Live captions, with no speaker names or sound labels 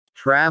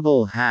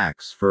Travel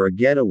hacks for a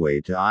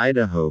getaway to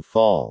Idaho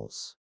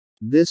Falls.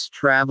 This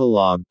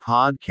travelogue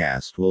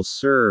podcast will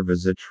serve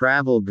as a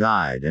travel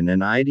guide and an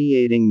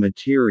ideating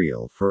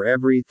material for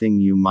everything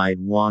you might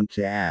want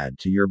to add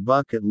to your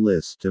bucket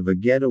list of a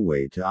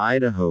getaway to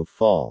Idaho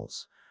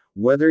Falls,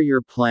 whether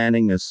you're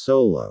planning a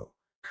solo,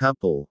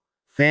 couple,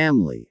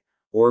 family,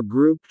 or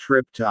group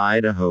trip to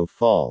Idaho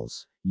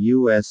Falls,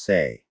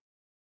 USA.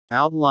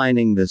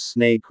 Outlining the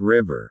Snake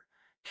River,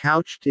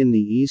 couched in the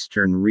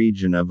eastern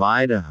region of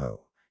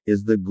Idaho,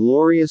 is the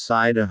glorious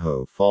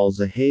Idaho Falls,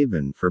 a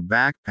haven for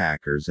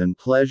backpackers and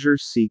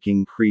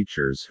pleasure-seeking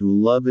creatures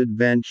who love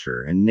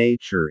adventure and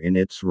nature in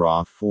its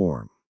raw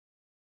form.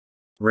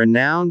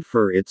 Renowned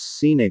for its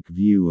scenic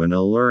view and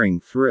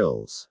alluring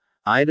thrills,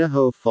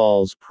 Idaho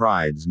Falls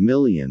prides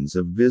millions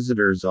of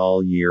visitors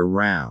all year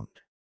round.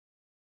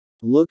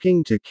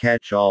 Looking to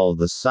catch all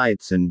the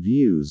sights and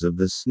views of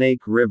the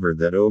Snake River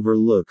that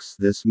overlooks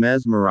this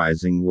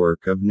mesmerizing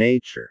work of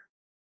nature?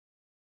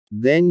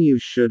 Then you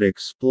should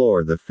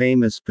explore the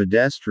famous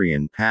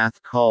pedestrian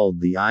path called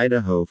the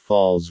Idaho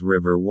Falls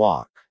River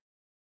Walk.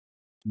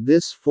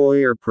 This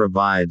foyer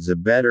provides a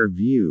better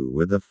view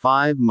with a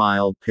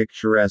 5-mile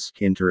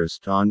picturesque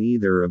interest on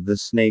either of the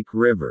Snake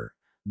River,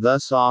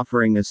 thus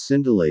offering a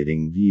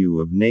scintillating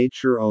view of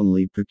nature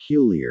only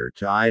peculiar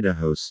to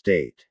Idaho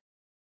State.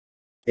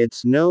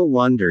 It's no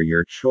wonder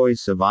your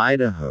choice of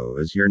Idaho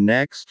is your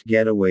next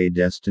getaway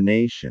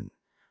destination.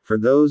 For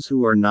those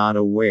who are not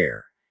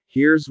aware,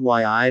 here's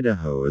why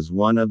Idaho is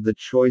one of the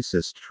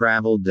choicest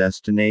travel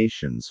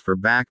destinations for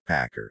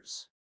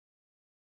backpackers.